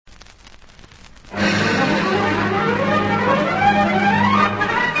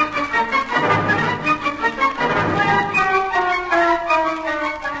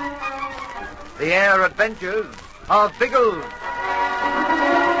Air Adventures of Biggles.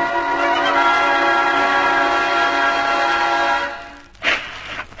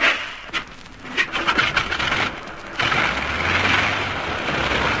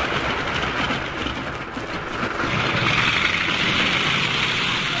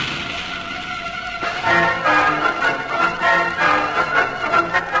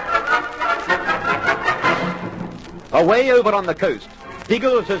 Away over on the coast,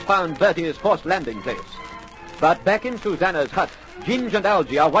 Biggles has found Bertie's forced landing place. But back in Susanna's hut, Ginge and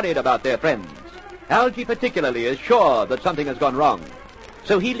Algy are worried about their friends. Algy particularly is sure that something has gone wrong.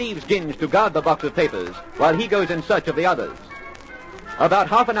 So he leaves Ginge to guard the box of papers while he goes in search of the others. About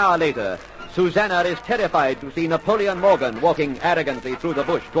half an hour later, Susanna is terrified to see Napoleon Morgan walking arrogantly through the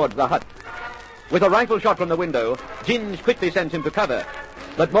bush towards the hut. With a rifle shot from the window, Ginge quickly sends him to cover.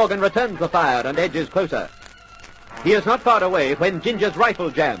 But Morgan returns the fire and edges closer. He is not far away when Ginger's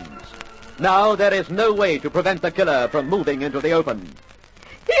rifle jams. Now there is no way to prevent the killer from moving into the open.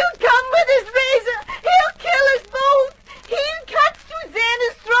 He'll come with his razor. He'll kill us both. He'll cut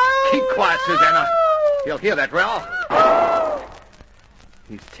Susanna's throat. Keep quiet, Susanna. He'll hear that row.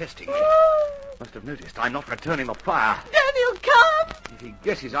 He's testing me. Must have noticed I'm not returning the fire. Then he'll come. If he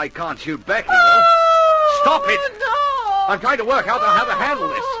guesses I can't shoot back, he will. Stop it! No. I'm trying to work out how to handle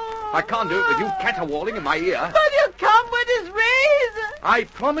this. I can't do it with you caterwauling in my ear. But he'll come with his razor. I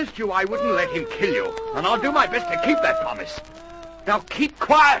promised you I wouldn't let him kill you, and I'll do my best to keep that promise. Now keep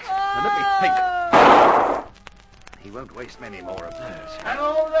quiet, and let me think. He won't waste many more of those.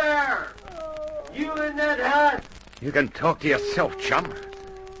 Hello there! You in that hut? You can talk to yourself, chum.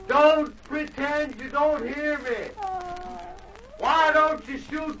 Don't pretend you don't hear me. Why don't you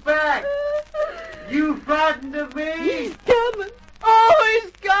shoot back? You frightened of me? He's coming. Oh,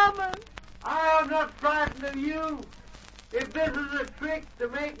 he's coming. I am not frightened of you. If this is a trick to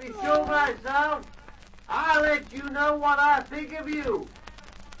make me show myself, I'll let you know what I think of you.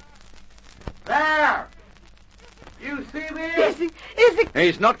 There! You see me? Is he?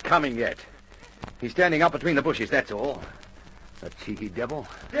 He's not coming yet. He's standing up between the bushes, that's all. That cheeky devil.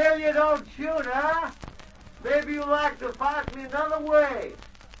 Still you don't shoot, huh? Maybe you like to fight me another way.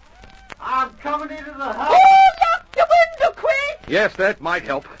 I'm coming into the house. Oh, lock the window, quick! Yes, that might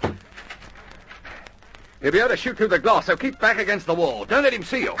help. He'll be able to shoot through the glass, so keep back against the wall. Don't let him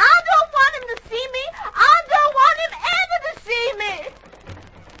see you. I don't want him to see me. I don't want him ever to see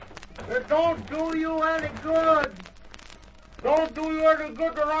me. It don't do you any good. Don't do you any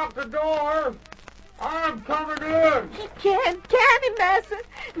good to lock the door. I'm coming in. He can't, can he, Master?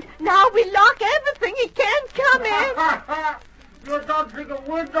 Now we lock everything. He can't come in. You don't think a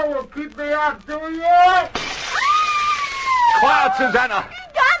window will keep me out, do you? Quiet, Susanna. He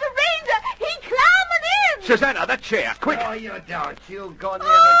got a razor. He climbing in. Susanna, that chair, quick. No, you don't. You go near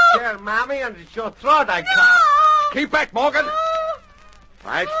the chair, Mommy, and it's your throat I cut. Keep back, Morgan.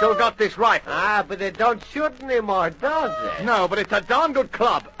 I've still got this rifle. Ah, but it don't shoot anymore, does it? No, but it's a darn good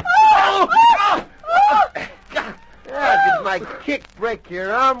club. Did my kick break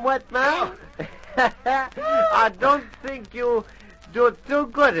your arm, wet man? I don't think you do too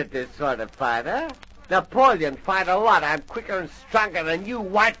good at this sort of fight, huh? Napoleon fight a lot. I'm quicker and stronger than you,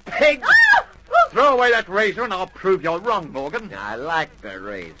 white pig. Throw away that razor and I'll prove you're wrong, Morgan. I like the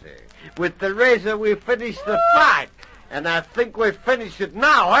razor. With the razor, we finished the fight. And I think we finished it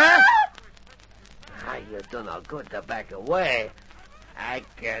now, huh? You do no good to back away. I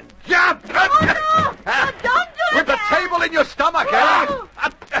can jump. Oh, no, don't do With the that. table in your stomach, eh?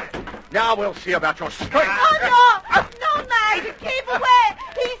 Now we'll see about your strength. Oh, no, Master, keep away.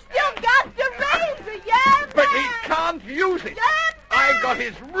 He's still got the razor, yeah, But he man. can't use it. Yeah, I got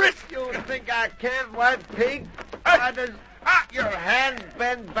his wrist. You think I can't, white pig? Why does your hand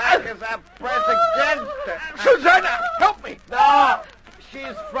bend back as I press against it? Susanna, help me. No,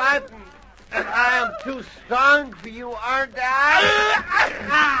 she's frightened. I am too strong for you, aren't I?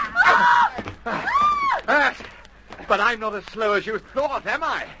 But I'm not as slow as you thought, am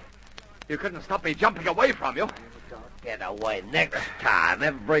I? You couldn't stop me jumping away from you. Don't get away next time.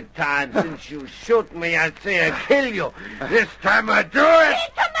 Every time since you shoot me, I say I kill you. This time I do it. He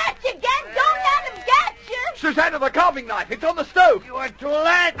come at you again. Don't let him get you. Susanna, the carving knife. It's on the stove. You are too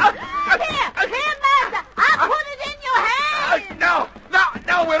late. Here, Master. I'll put it in your hand.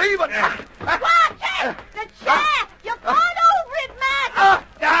 No, we're even. Watch it. The chair. You fall over it,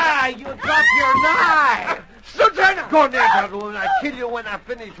 Master. You dropped your knife. Susanna! Go near that woman. I'll kill you when I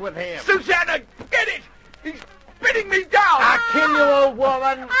finish with him. Susanna, get it! He's spitting me down! I'll kill you, old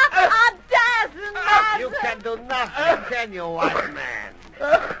woman. I'm dancing, Master. You can do nothing, can you, white man?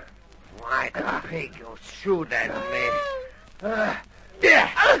 White pig, you shoot at me. Yeah.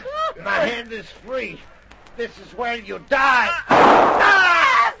 My hand is free. This is where you die.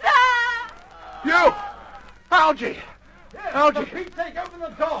 You! Algy! Algy! For Pete's sake, open the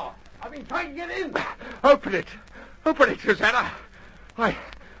door. I've been trying to get in. Open it. Open it, Susanna. I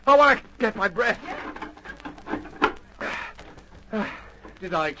want to get my breath.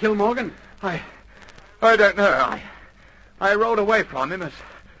 Did I kill Morgan? I don't know. I rolled away from him as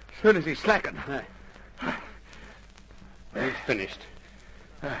soon as he slackened. He's finished.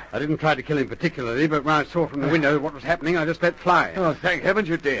 I didn't try to kill him particularly, but when I saw from the window what was happening, I just let fly. Oh, thank heavens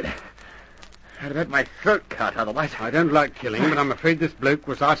you did. I'd have had my throat cut otherwise. I don't like killing, but I'm afraid this bloke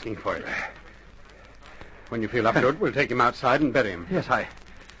was asking for it. When you feel up to it, we'll take him outside and bury him. Yes, I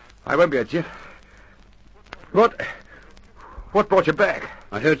won't be a jiff. What brought you back?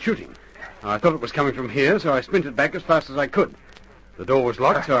 I heard shooting. I thought it was coming from here, so I sprinted back as fast as I could. The door was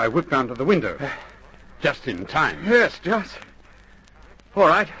locked, so I whipped round to the window. Just in time. Yes, just. All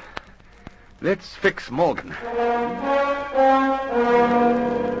right. Let's fix Morgan.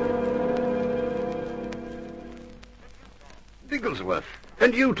 Bigglesworth.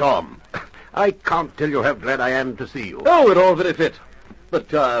 And you, Tom. I can't tell you how glad I am to see you. Oh, we're all very fit.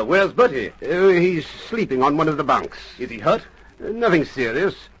 But where's Bertie? He's sleeping on one of the bunks. Is he hurt? Nothing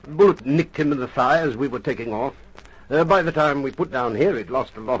serious. Bullet nicked him in the thigh as we were taking off. By the time we put down here, he'd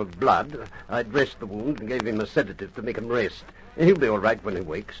lost a lot of blood. I dressed the wound and gave him a sedative to make him rest. He'll be all right when he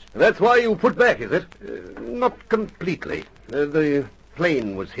wakes. That's why you put back, is it? Not completely. The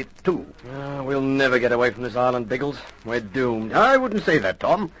plane was hit, too. We'll never get away from this island, Biggles. We're doomed. I wouldn't say that,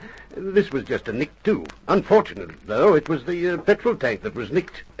 Tom. This was just a nick, too. Unfortunately, though, it was the petrol tank that was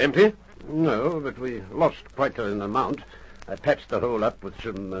nicked. Empty? No, but we lost quite an amount. I patched the hole up with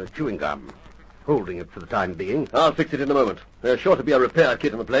some chewing gum, holding it for the time being. I'll fix it in a moment. There's sure to be a repair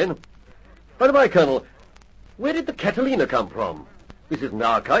kit on the plane. By the way, Colonel, where did the Catalina come from? This isn't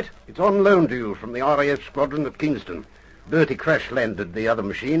our kite. It's on loan to you from the RAF squadron at Kingston. Bertie crash-landed the other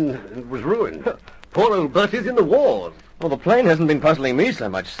machine and was ruined. Poor old Bertie's in the wars. Well, the plane hasn't been puzzling me so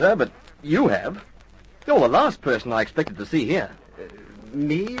much, sir, but you have. You're the last person I expected to see here.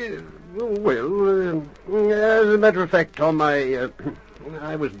 Me? Well, as a matter of fact, Tom, I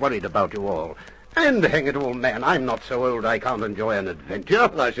was worried about you all. And hang it all, man, I'm not so old I can't enjoy an adventure.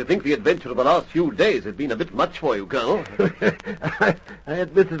 I should think the adventure of the last few days has been a bit much for you, Colonel. I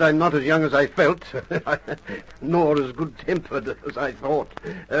admit that I'm not as young as I felt, nor as good-tempered as I thought.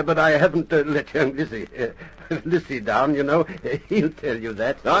 But I haven't let young Lissy down, you know. He'll tell you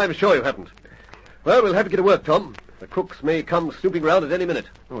that. I'm sure you haven't. Well, we'll have to get to work, Tom. The crooks may come snooping round at any minute.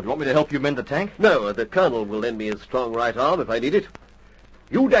 Oh, do you want me to help you mend the tank? No, the Colonel will lend me his strong right arm if I need it.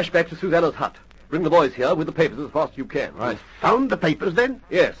 You dash back to Susanna's hut. Bring the boys here with the papers as fast as you can. Right. Found the papers, then?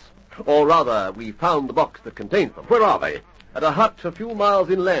 Yes. Or rather, we found the box that contains them. Where are they? At a hut a few miles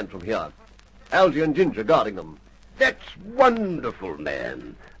inland from here. Algy and Ginger guarding them. That's wonderful,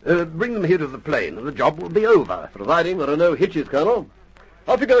 man. Bring them here to the plane, and the job will be over. Providing there are no hitches, Colonel.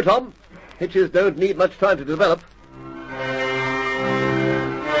 Off you go, Tom. Hitches don't need much time to develop.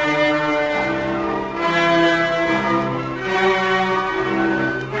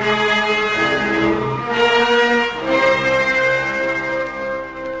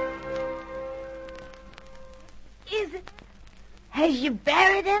 Has you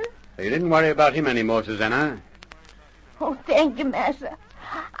buried him? You didn't worry about him anymore, Susanna. Oh, thank you, Massa.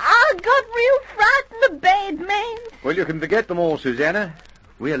 I got real frightened of bad men. Well, you can forget them all, Susanna.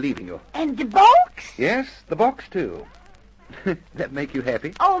 We're leaving you. And the box? Yes, the box, too. That make you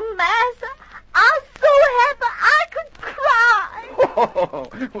happy? Oh, Massa, I'm so happy I could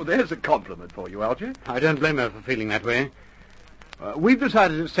cry. Well, there's a compliment for you, Algy. I don't blame her for feeling that way. We've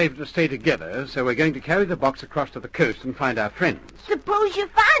decided it's safe to stay together, so we're going to carry the box across to the coast and find our friends. Suppose you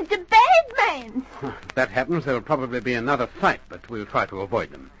find the bad men. If that happens, there'll probably be another fight, but we'll try to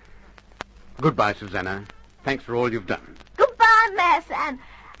avoid them. Goodbye, Susanna. Thanks for all you've done. Goodbye, Massa, and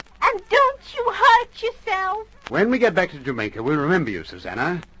don't you hurt yourself. When we get back to Jamaica, we'll remember you,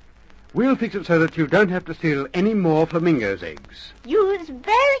 Susanna. We'll fix it so that you don't have to steal any more flamingos' eggs. You was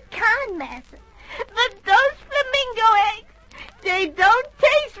very kind, Massa. But those flamingo eggs, they don't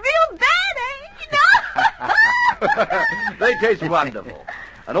taste real bad, you know? They taste wonderful.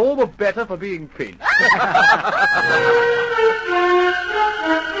 And all the better for being pinched.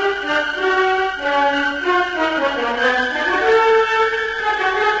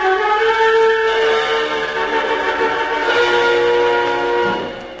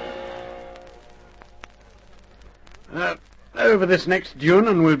 Over this next dune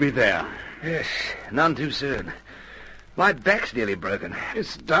and we'll be there. Yes, none too soon. My back's nearly broken.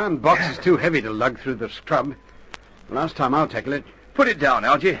 This darn box is too heavy to lug through the scrub. Last time I'll tackle it. Put it down,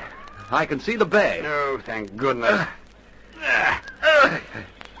 Algy. I can see the bay. Oh, thank goodness.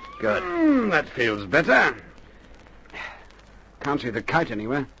 Good. That feels better. Can't see the kite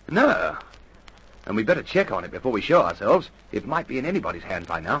anywhere. No. And we better check on it before we show ourselves. It might be in anybody's hands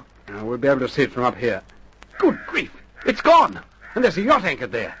by now. We'll be able to see it from up here. Good grief. It's gone. And there's a yacht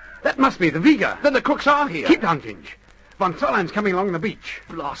anchored there. That must be the Vega. Then the crooks are here. Keep down, Finch. Von Solan's coming along the beach.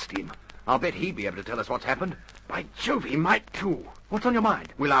 Blast him. I'll bet he'd be able to tell us what's happened. By Jove, he might too. What's on your mind?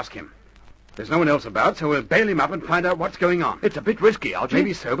 We'll ask him. There's no one else about, so we'll bail him up and find out what's going on. It's a bit risky, Algy.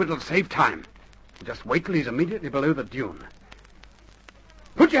 Maybe so, but it'll save time. Just wait till he's immediately below the dune.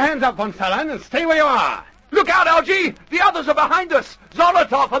 Put your hands up, Von Solan, and stay where you are. Look out, Algy! The others are behind us!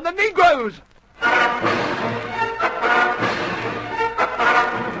 Zolotov and the Negroes!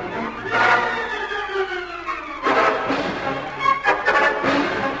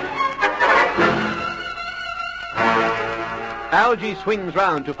 Algy swings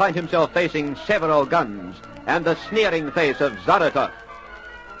round to find himself facing several guns and the sneering face of Zolotov.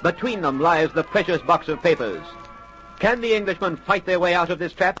 Between them lies the precious box of papers. Can the Englishmen fight their way out of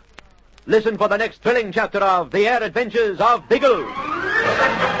this trap? Listen for the next thrilling chapter of The Air Adventures of Biggles.